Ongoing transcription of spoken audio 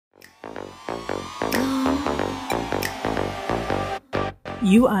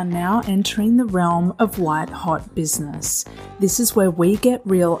You are now entering the realm of white hot business. This is where we get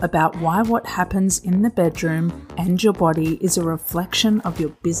real about why what happens in the bedroom and your body is a reflection of your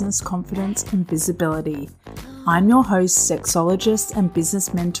business confidence and visibility. I'm your host, sexologist and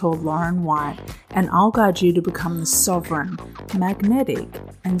business mentor Lauren White, and I'll guide you to become the sovereign, magnetic,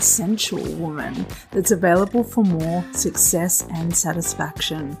 and sensual woman that's available for more success and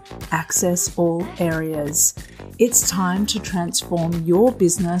satisfaction. Access all areas. It's time to transform your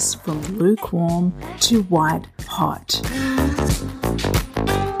business from lukewarm to white hot.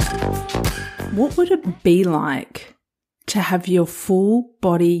 What would it be like to have your full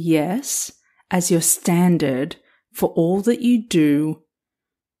body yes as your standard for all that you do,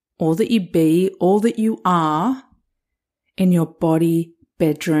 all that you be, all that you are in your body,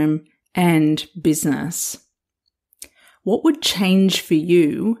 bedroom, and business? What would change for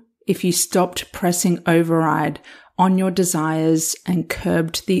you if you stopped pressing override on your desires and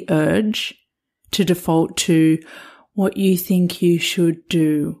curbed the urge to default to what you think you should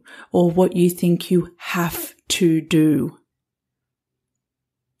do or what you think you have to do?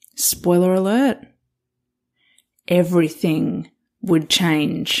 Spoiler alert, everything would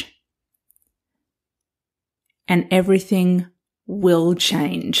change. And everything will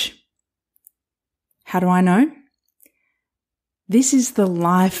change. How do I know? This is the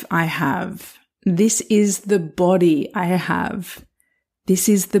life I have. This is the body I have. This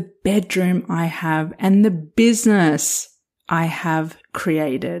is the bedroom I have and the business I have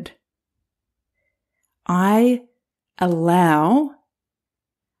created. I allow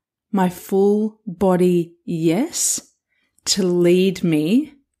my full body yes to lead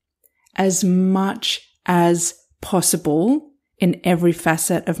me as much as possible in every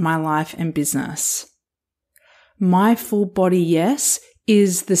facet of my life and business. My full body yes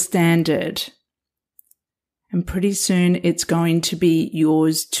is the standard. And pretty soon it's going to be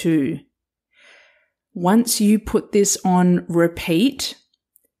yours too. Once you put this on repeat,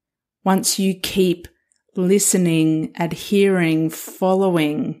 once you keep listening, adhering,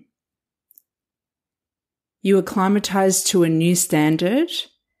 following, you acclimatize to a new standard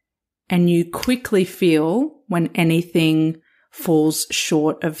and you quickly feel when anything falls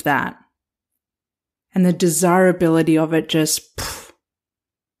short of that. And the desirability of it just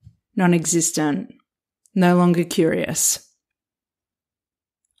non-existent, no longer curious.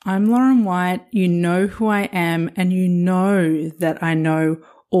 I'm Lauren White. You know who I am, and you know that I know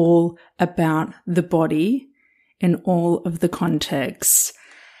all about the body in all of the contexts.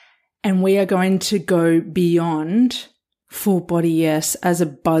 And we are going to go beyond full body yes as a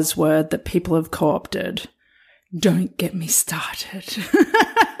buzzword that people have co-opted. Don't get me started.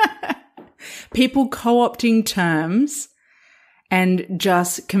 People co-opting terms and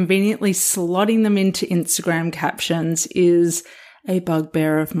just conveniently slotting them into Instagram captions is a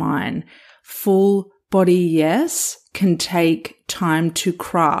bugbear of mine. Full body yes can take time to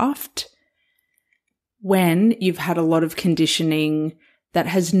craft when you've had a lot of conditioning that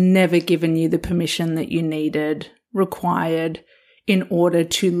has never given you the permission that you needed, required in order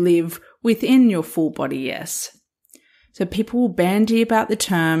to live within your full body yes. So people will bandy about the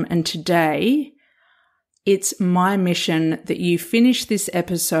term, and today it's my mission that you finish this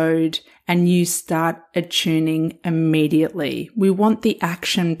episode and you start attuning immediately. We want the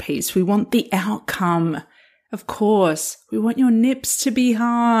action piece. We want the outcome. Of course, we want your nips to be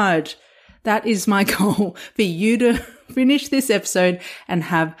hard. That is my goal, for you to finish this episode and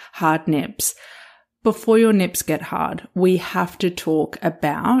have hard nips. Before your nips get hard, we have to talk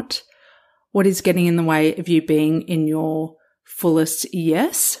about what is getting in the way of you being in your fullest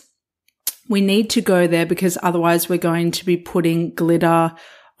yes. We need to go there because otherwise we're going to be putting glitter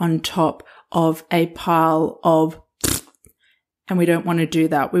on top of a pile of, and we don't want to do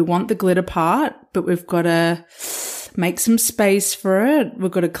that. We want the glitter part, but we've got to make some space for it.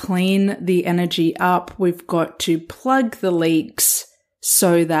 We've got to clean the energy up. We've got to plug the leaks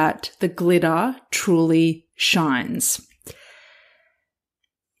so that the glitter truly shines.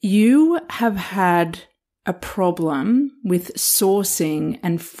 You have had a problem with sourcing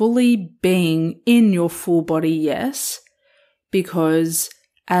and fully being in your full body yes, because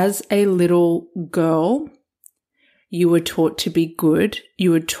as a little girl, you were taught to be good.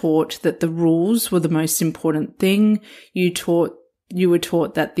 You were taught that the rules were the most important thing. You were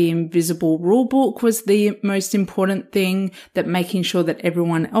taught that the invisible rule book was the most important thing, that making sure that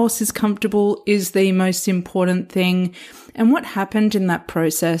everyone else is comfortable is the most important thing. And what happened in that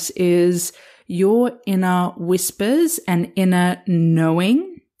process is your inner whispers and inner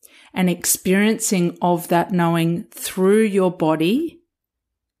knowing and experiencing of that knowing through your body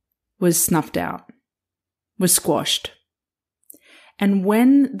was snuffed out, was squashed. And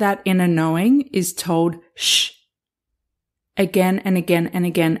when that inner knowing is told, shh, again and again and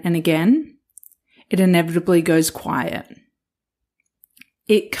again and again, it inevitably goes quiet.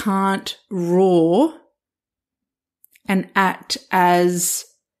 It can't roar and act as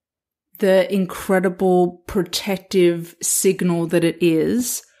the incredible protective signal that it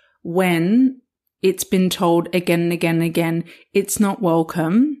is when it's been told again and again and again it's not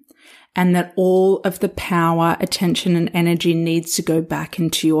welcome, and that all of the power, attention, and energy needs to go back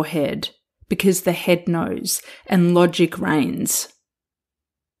into your head because the head knows and logic reigns.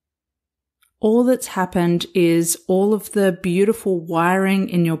 All that's happened is all of the beautiful wiring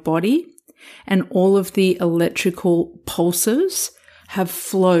in your body and all of the electrical pulses have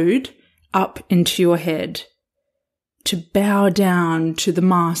flowed up into your head to bow down to the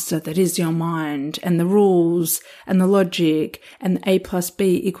master that is your mind and the rules and the logic and the A plus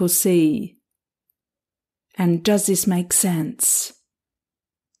B equals C. And does this make sense?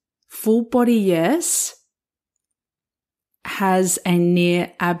 Full body yes has a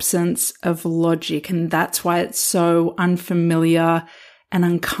near absence of logic, and that's why it's so unfamiliar and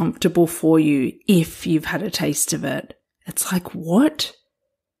uncomfortable for you if you've had a taste of it. It's like, what?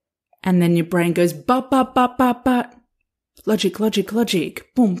 And then your brain goes, but. Logic, logic,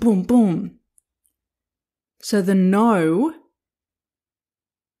 logic. Boom, boom, boom. So the no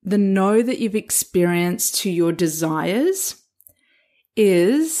that you've experienced to your desires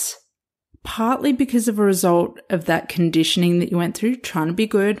is partly because of a result of that conditioning that you went through, trying to be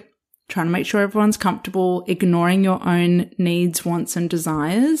good, trying to make sure everyone's comfortable, ignoring your own needs, wants, and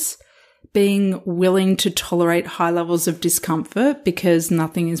desires, being willing to tolerate high levels of discomfort because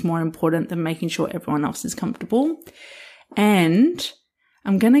nothing is more important than making sure everyone else is comfortable. And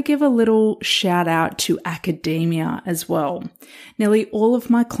I'm going to give a little shout out to academia as well. Nearly all of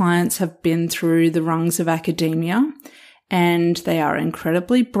my clients have been through the rungs of academia and they are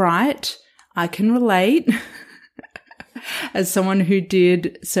incredibly bright. I can relate as someone who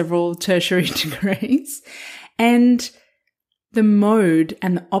did several tertiary degrees. And the mode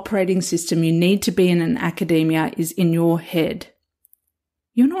and the operating system you need to be in academia is in your head.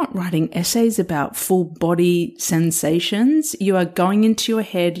 You're not writing essays about full body sensations. You are going into your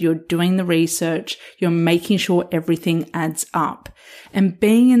head, you're doing the research, you're making sure everything adds up. And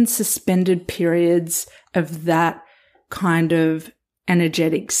being in suspended periods of that kind of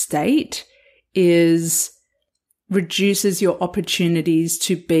energetic state reduces your opportunities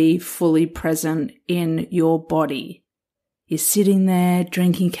to be fully present in your body. You're sitting there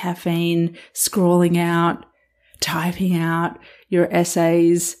drinking caffeine, scrolling out, typing out your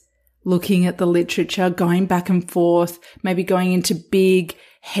essays, looking at the literature, going back and forth, maybe going into big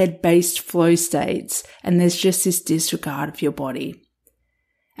head-based flow states, and there's just this disregard of your body.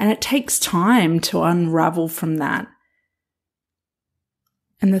 And it takes time to unravel from that.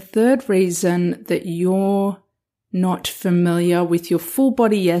 And the third reason that you're not familiar with your full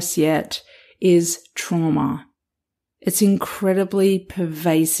body yes yet is trauma. It's incredibly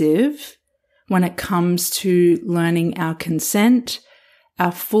pervasive when it comes to learning our consent,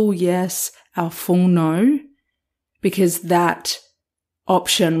 our full yes, our full no, because that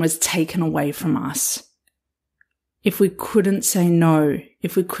option was taken away from us. If we couldn't say no,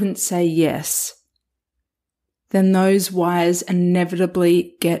 if we couldn't say yes, then those wires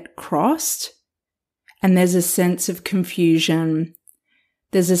inevitably get crossed, and there's a sense of confusion.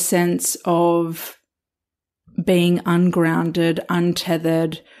 There's a sense of being ungrounded,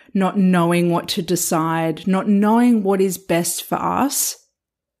 untethered, not knowing what to decide, not knowing what is best for us,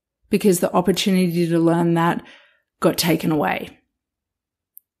 because the opportunity to learn that got taken away.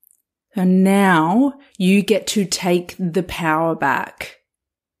 And now you get to take the power back.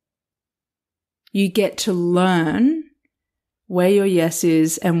 You get to learn where your yes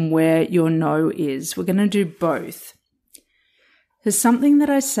is and where your no is. We're going to do both. There's something that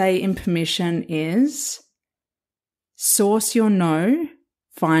I say in permission is source your no,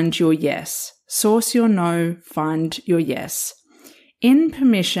 find your yes. Source your no, find your yes. In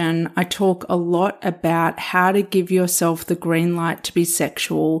permission, I talk a lot about how to give yourself the green light to be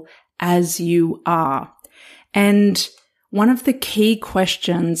sexual as you are. And one of the key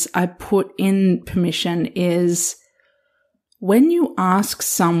questions I put in permission is, when you ask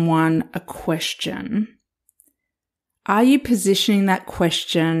someone a question, are you positioning that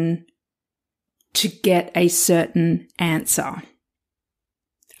question to get a certain answer?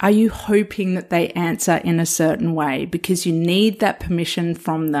 Are you hoping that they answer in a certain way because you need that permission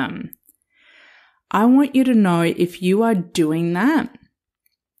from them? I want you to know if you are doing that,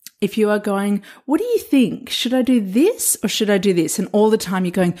 If you are going, what do you think? Should I do this or should I do this? And all the time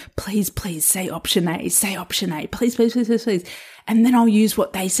you're going, please, please say option A, please, please, please, please, please. And then I'll use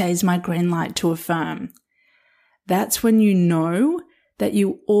what they say as my green light to affirm. That's when you know that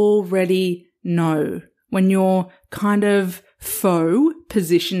you already know. When you're kind of faux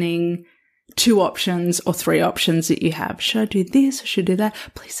positioning 2 options or 3 options that you have. Should I do this or should I do that?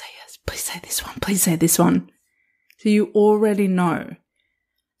 Please say yes. Please say this one. Please say this one. So you already know.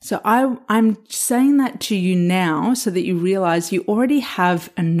 So I'm saying that to you now so that you realize you already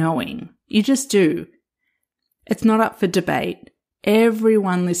have a knowing. You just do. It's not up for debate.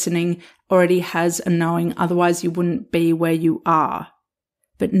 Everyone listening already has a knowing, otherwise you wouldn't be where you are.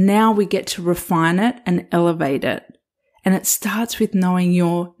 But now we get to refine it and elevate it. And it starts with knowing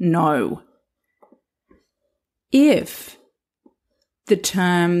your no. If the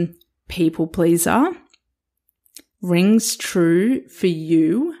term people pleaser rings true for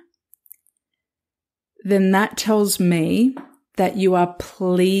you, then that tells me that you are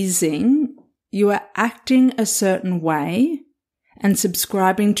pleasing, you are acting a certain way and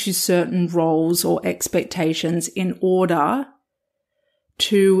subscribing to certain roles or expectations in order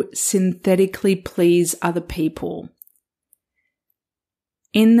to synthetically please other people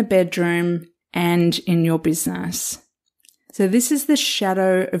in the bedroom and in your business. So this is the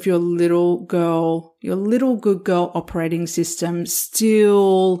shadow of your little girl, your little good girl operating system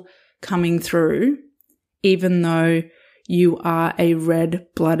still coming through, even though you are a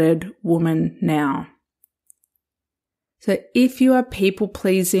red-blooded woman now. So if you are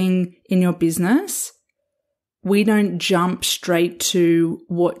people-pleasing in your business, we don't jump straight to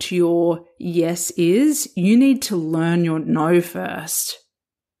what your yes is. You need to learn your no first.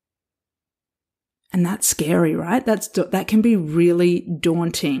 And that's scary, right? That can be really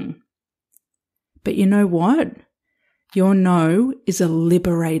daunting. But you know what? Your no is a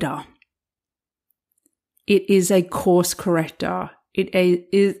liberator. It is a course corrector.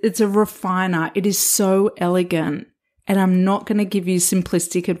 It's a refiner. It is so elegant. And I'm not going to give you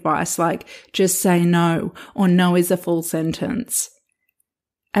simplistic advice like just say no or no is a full sentence,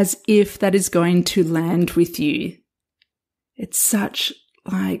 as if that is going to land with you. It's such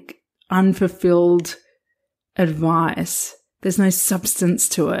like unfulfilled advice. There's no substance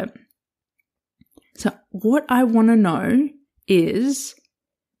to it. So what I want to know is,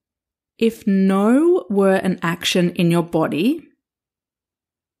 if no were an action in your body,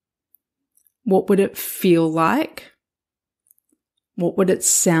 what would it feel like? What would it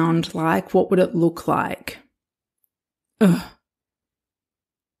sound like? What would it look like? Ugh.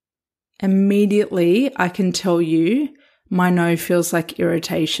 Immediately, I can tell you my no feels like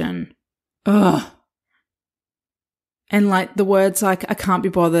irritation. Ugh. And like the words like I can't be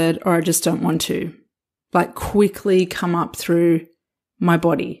bothered or I just don't want to, like quickly come up through my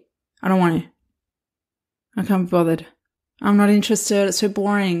body. I don't want to. I can't be bothered. I'm not interested. It's so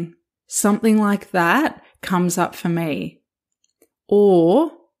boring. Something like that comes up for me.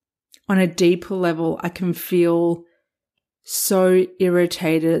 Or on a deeper level, I can feel so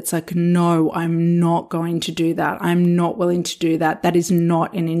irritated. It's like, no, I'm not going to do that. I'm not willing to do that. That is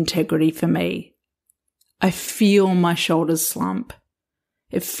not an integrity for me. I feel my shoulders slump.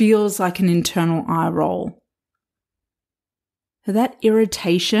 It feels like an internal eye roll. So that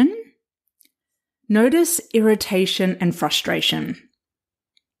irritation, notice irritation and frustration.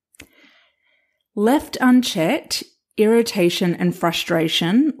 Left unchecked, irritation and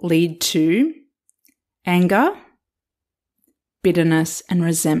frustration lead to anger, bitterness, and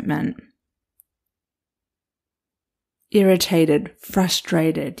resentment. Irritated,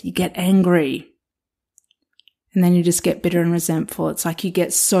 frustrated, you get angry. And then you just get bitter and resentful. It's like you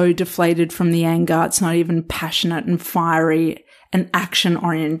get so deflated from the anger. It's not even passionate and fiery and action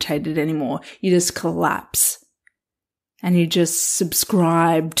orientated anymore. You just collapse and you just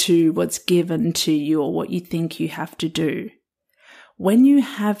subscribe to what's given to you or what you think you have to do. When you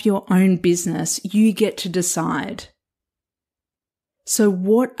have your own business, you get to decide. So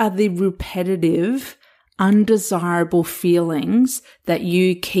what are the repetitive, undesirable feelings that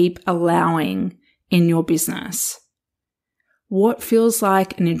you keep allowing in your business? What feels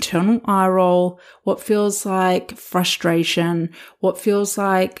like an internal eye roll? What feels like frustration? What feels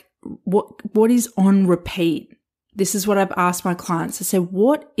like what is on repeat? This is what I've asked my clients. I say,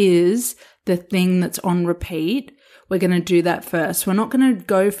 what is the thing that's on repeat? We're going to do that first. We're not going to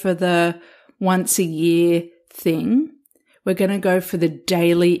go for the once a year thing. We're going to go for the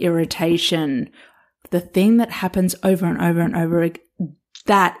daily irritation, the thing that happens over and over and over.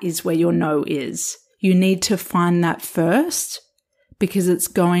 That is where your no is. You need to find that first because it's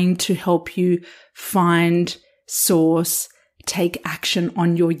going to help you find, source, take action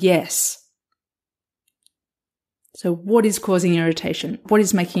on your yes. So what is causing irritation? What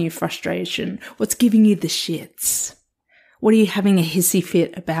is making you frustration? What's giving you the shits? What are you having a hissy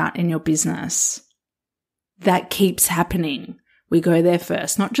fit about in your business? That keeps happening. We go there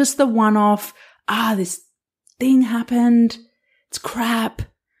first, not just the one-off, this thing happened, it's crap,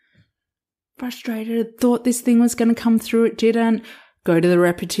 frustrated, thought this thing was going to come through, it didn't. Go to the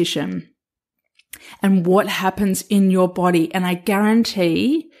repetition. And what happens in your body, and I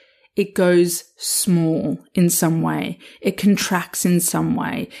guarantee it goes small in some way. It contracts in some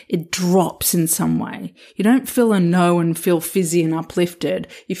way. It drops in some way. You don't feel a no and feel fizzy and uplifted.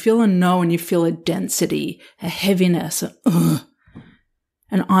 You feel a no and you feel a density, a heaviness,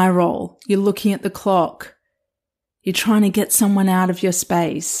 an eye roll. You're looking at the clock. You're trying to get someone out of your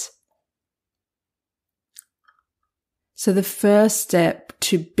space. So the first step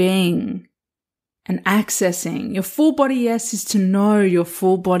to being and accessing your full body yes is to know your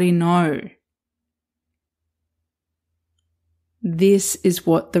full body no. This is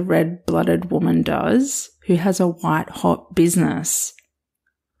what the red-blooded woman does who has a white-hot business.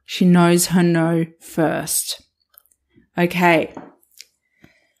 She knows her no first. Okay.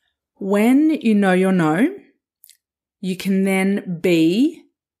 When you know your no, you can then be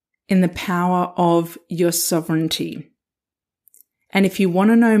in the power of your sovereignty. And if you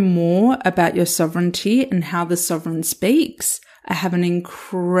want to know more about your sovereignty and how the sovereign speaks, I have an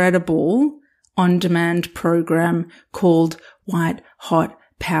incredible on-demand program called White Hot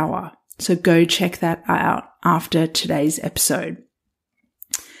Power. So go check that out after today's episode.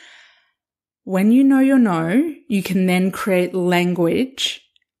 When you know your no, you can then create language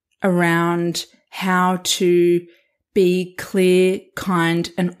around how to be clear,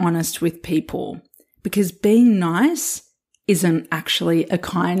 kind, and honest with people. Because being nice isn't actually a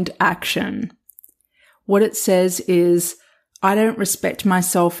kind action. What it says is, I don't respect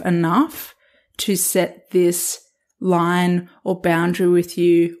myself enough to set this line or boundary with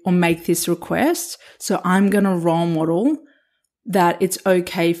you or make this request. So I'm going to role model that it's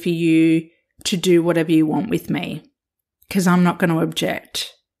okay for you to do whatever you want with me because I'm not going to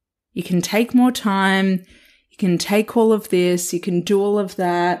object. You can take more time. You can take all of this. You can do all of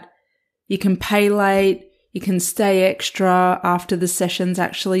that. You can pay late. You can stay extra after the session's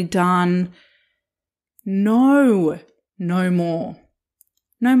actually done. No more.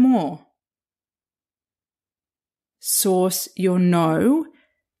 No more. Source your no.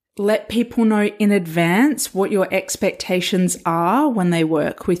 Let people know in advance what your expectations are when they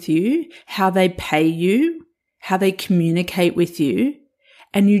work with you, how they pay you, how they communicate with you,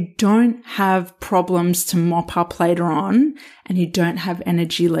 and you don't have problems to mop up later on, and you don't have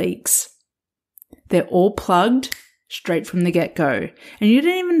energy leaks. They're all plugged straight from the get-go. And you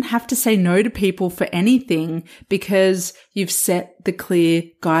don't even have to say no to people for anything because you've set the clear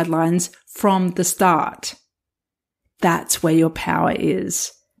guidelines from the start. That's where your power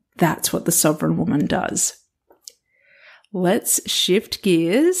is. That's what the sovereign woman does. Let's shift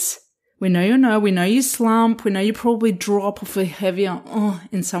gears. We know you know. We know you slump. We know you probably drop or feel heavier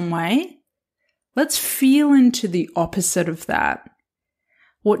in some way. Let's feel into the opposite of that.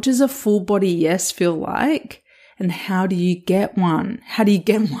 What does a full body yes feel like? And how do you get one? How do you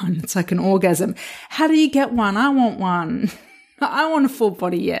get one? It's like an orgasm. How do you get one? I want one. I want a full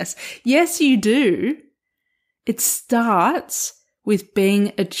body yes. Yes, you do. It starts with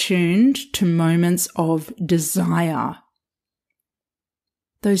being attuned to moments of desire.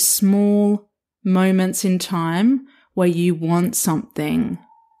 Those small moments in time where you want something,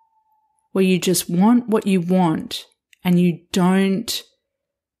 where you just want what you want and you don't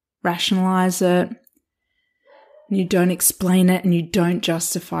rationalize it, and you don't explain it, and you don't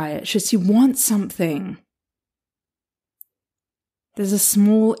justify it. It's just you want something. There's a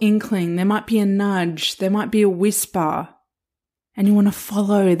small inkling. There might be a nudge. There might be a whisper, and you want to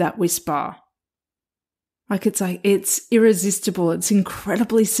follow that whisper. It's irresistible. It's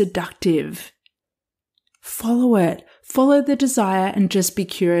incredibly seductive. Follow it. Follow the desire and just be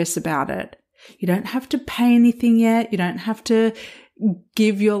curious about it. You don't have to pay anything yet. You don't have to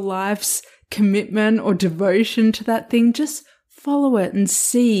give your life's commitment or devotion to that thing. Just follow it and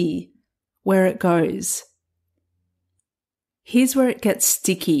see where it goes. Here's where it gets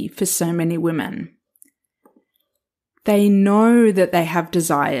sticky for so many women. They know that they have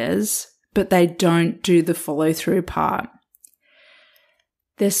desires, but they don't do the follow-through part.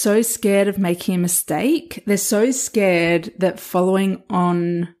 They're so scared of making a mistake. They're so scared that following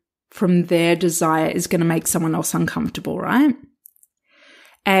on from their desire is going to make someone else uncomfortable, right?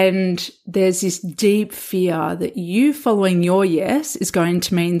 And there's this deep fear that you following your yes is going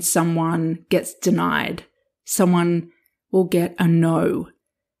to mean someone gets denied. Someone will get a no.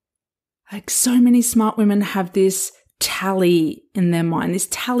 Like, so many smart women have this tally in their mind, this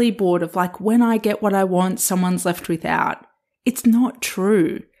tally board of like, when I get what I want, someone's left without. It's not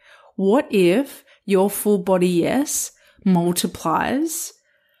true. What if your full body yes multiplies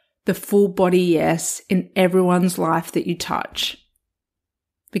the full body yes in everyone's life that you touch?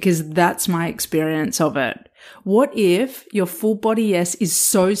 Because that's my experience of it. What if your full body yes is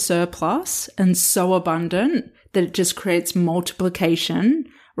so surplus and so abundant that it just creates multiplication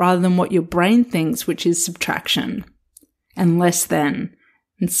rather than what your brain thinks, which is subtraction and less than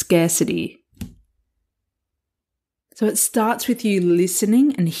and scarcity? So it starts with you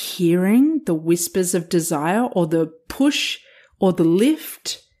listening and hearing the whispers of desire, or the push, or the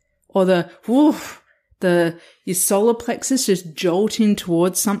lift, or the woof, your solar plexus just jolting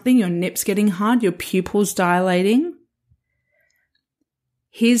towards something, your nips getting hard, your pupils dilating.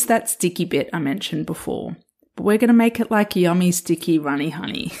 Here's that sticky bit I mentioned before, but we're going to make it like yummy, sticky, runny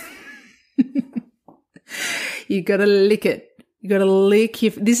honey. You got to lick it. You got to lick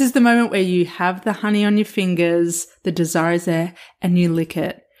this is the moment where you have the honey on your fingers, the desire is there, and you lick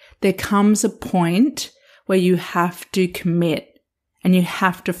it. There comes a point where you have to commit and you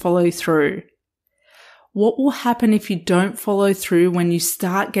have to follow through. What will happen if you don't follow through when you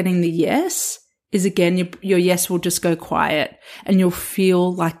start getting the yes is, again, your yes will just go quiet and you'll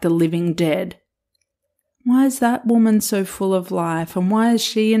feel like the living dead. Why is that woman so full of life? And why is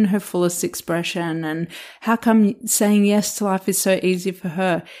she in her fullest expression? And how come saying yes to life is so easy for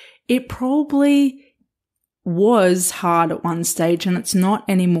her? It probably was hard at one stage and it's not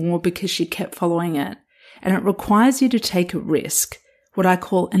anymore because she kept following it. And it requires you to take a risk, what I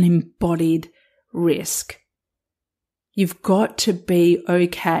call an embodied risk. You've got to be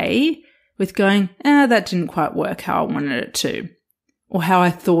okay with going, that didn't quite work how I wanted it to, or how I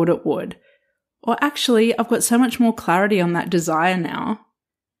thought it would. Or actually, I've got so much more clarity on that desire now.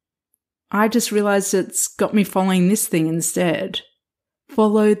 I just realized it's got me following this thing instead.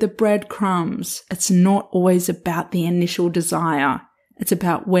 Follow the breadcrumbs. It's not always about the initial desire. It's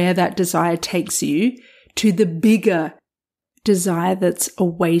about where that desire takes you to the bigger desire that's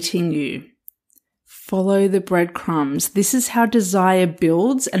awaiting you. Follow the breadcrumbs. This is how desire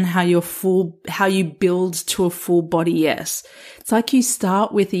builds and how you build to a full body yes. It's like you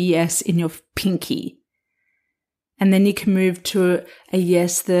start with a yes in your pinky, and then you can move to a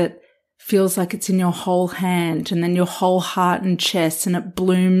yes that feels like it's in your whole hand, and then your whole heart and chest, and it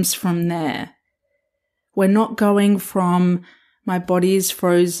blooms from there. We're not going from my body is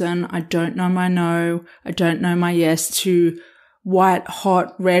frozen, I don't know my no, I don't know my yes, to white,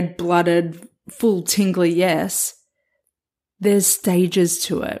 hot, red-blooded, full tingly yes. There's stages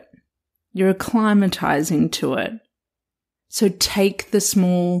to it. You're acclimatizing to it. So take the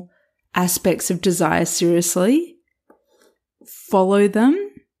small aspects of desire seriously, follow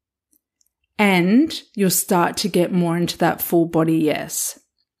them, and you'll start to get more into that full body yes.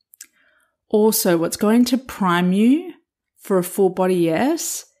 Also, what's going to prime you for a full body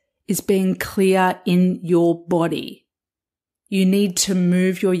yes is being clear in your body. You need to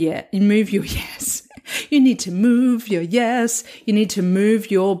move your yes. You need to move your yes. You need to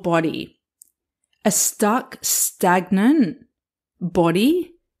move your body. A stuck, stagnant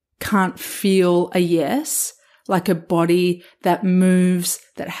body can't feel a yes like a body that moves,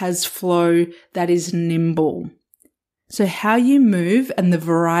 that has flow, that is nimble. So how you move and the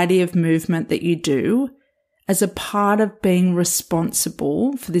variety of movement that you do as a part of being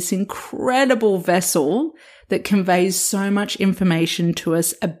responsible for this incredible vessel that conveys so much information to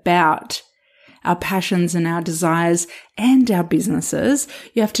us about our passions and our desires and our businesses,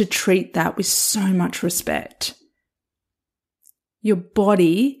 you have to treat that with so much respect. Your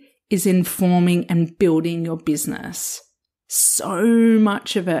body is informing and building your business. So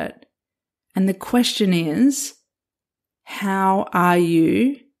much of it. And the question is, how are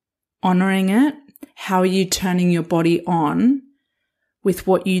you honoring it? How are you turning your body on with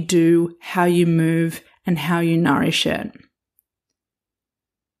what you do, how you move, and how you nourish it?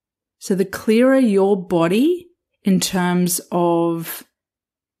 So the clearer your body in terms of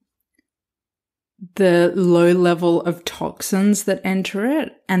the low level of toxins that enter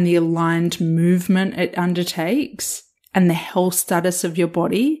it and the aligned movement it undertakes and the health status of your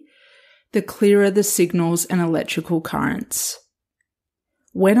body, the clearer the signals and electrical currents.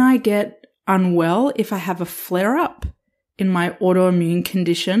 When I get unwell, if I have a flare-up in my autoimmune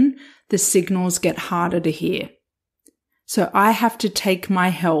condition, the signals get harder to hear. So I have to take my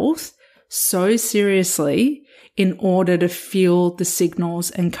health so seriously in order to feel the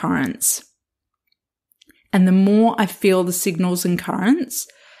signals and currents. And the more I feel the signals and currents,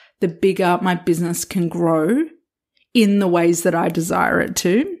 the bigger my business can grow in the ways that I desire it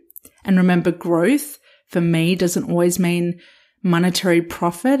to. And remember, growth for me doesn't always mean monetary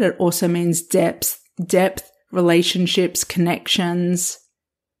profit. It also means depth, relationships, connections,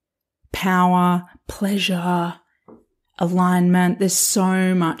 power, pleasure, alignment. There's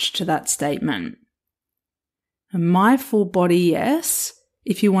so much to that statement. And my full body yes,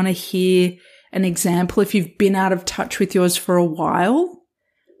 if you want to hear an example, if you've been out of touch with yours for a while,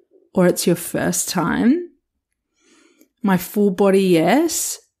 or it's your first time, my full body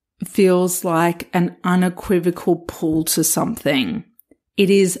yes feels like an unequivocal pull to something. It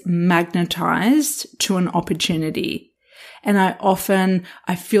is magnetized to an opportunity. And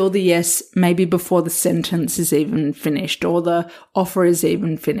I feel the yes maybe before the sentence is even finished or the offer is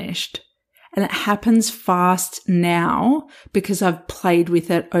even finished. And it happens fast now because I've played with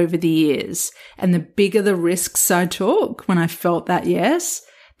it over the years. And the bigger the risks I took when I felt that yes,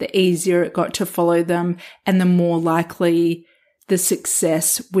 the easier it got to follow them and the more likely the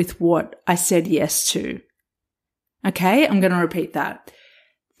success with what I said yes to. Okay, I'm going to repeat that.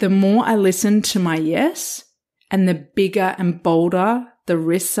 The more I listened to my yes and the bigger and bolder the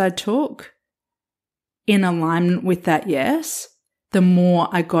risks I took in alignment with that yes, the more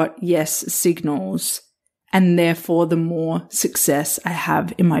I got yes signals and therefore the more success I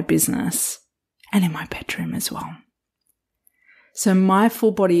have in my business and in my bedroom as well. So my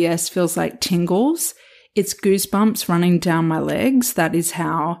full body yes feels like tingles. It's goosebumps running down my legs. That is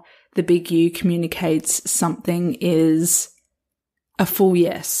how the big U communicates something is a full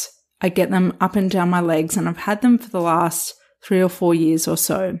yes. I get them up and down my legs and I've had them for the last 3 or 4 years or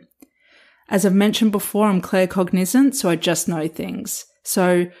so. As I've mentioned before, I'm claircognizant, so I just know things.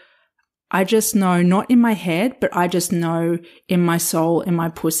 So I just know, not in my head, but I just know in my soul, in my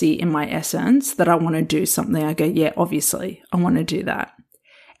pussy, in my essence that I want to do something. I go, yeah, obviously, I want to do that.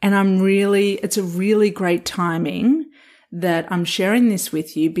 And it's a really great timing that I'm sharing this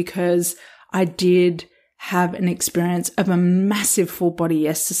with you because I did have an experience of a massive full body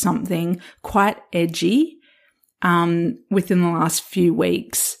yes to something quite edgy within the last few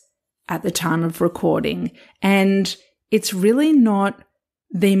weeks at the time of recording. And it's really not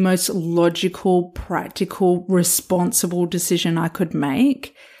the most logical, practical, responsible decision I could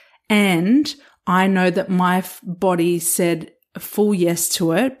make. And I know that my body said a full yes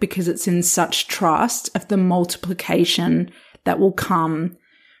to it because it's in such trust of the multiplication that will come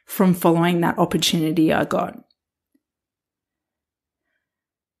from following that opportunity I got.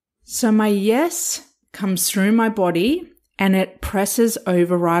 So my yes comes through my body and it presses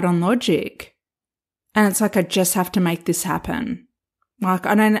override on logic. And it's like, I just have to make this happen. Like,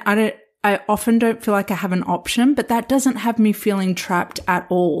 I often don't feel like I have an option, but that doesn't have me feeling trapped at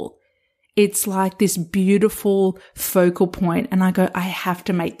all. It's like this beautiful focal point and I go, I have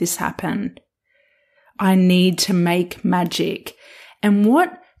to make this happen. I need to make magic. And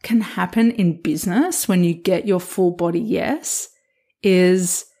what can happen in business when you get your full body yes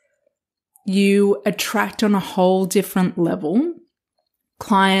is you attract on a whole different level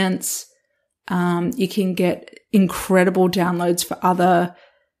clients. You can get incredible downloads for other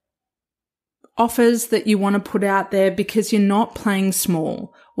offers that you want to put out there because you're not playing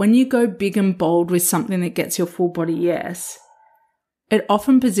small. When you go big and bold with something that gets your full body yes, it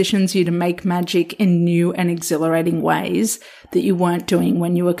often positions you to make magic in new and exhilarating ways that you weren't doing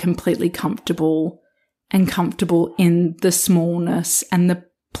when you were completely comfortable in the smallness and the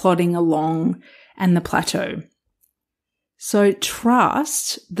plodding along and the plateau. So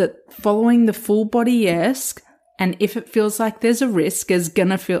trust that following the full body yes, and if it feels like there's a risk, it's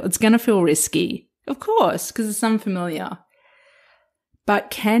gonna feel risky, of course, because it's unfamiliar.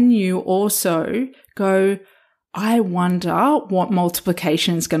 But can you also go, I wonder what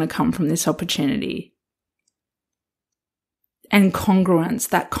multiplication is going to come from this opportunity? And congruence,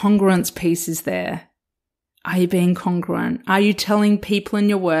 that congruence piece is there. Are you being congruent? Are you telling people in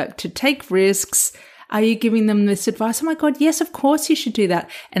your work to take risks? Are you giving them this advice? Oh my God, yes, of course you should do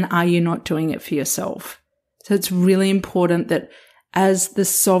that. And are you not doing it for yourself? So it's really important that as the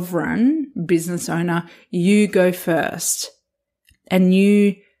sovereign business owner, you go first and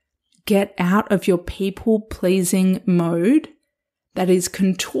you get out of your people-pleasing mode that is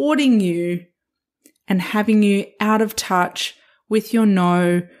contorting you and having you out of touch with your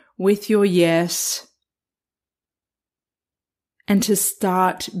no, with your yes, and to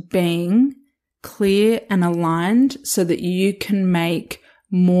start being clear and aligned so that you can make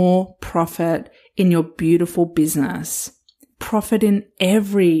more profit in your beautiful business. Profit in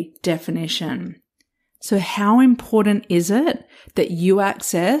every definition. So how important is it that you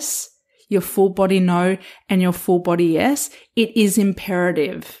access your full body no and your full body yes? It is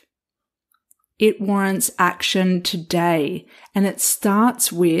imperative. It warrants action today. And it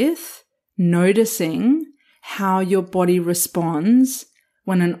starts with noticing how your body responds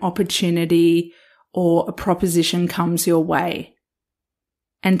when an opportunity or a proposition comes your way.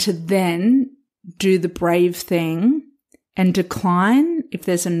 And to then do the brave thing and decline if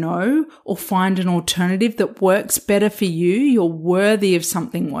there's a no, or find an alternative that works better for you. You're worthy of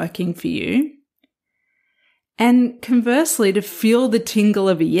something working for you. And conversely, to feel the tingle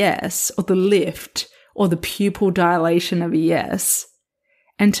of a yes, or the lift, or the pupil dilation of a yes,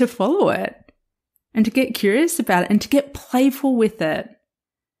 and to follow it, and to get curious about it, and to get playful with it.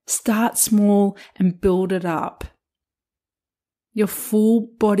 Start small and build it up. Your full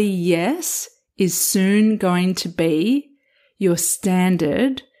body yes is soon going to be your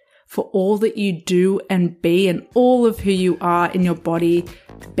standard for all that you do and be, and all of who you are in your body,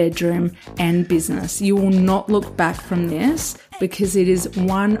 bedroom, and business. You will not look back from this, because it is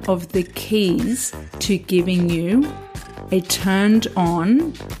one of the keys to giving you a turned on,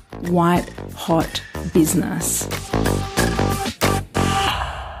 white hot business.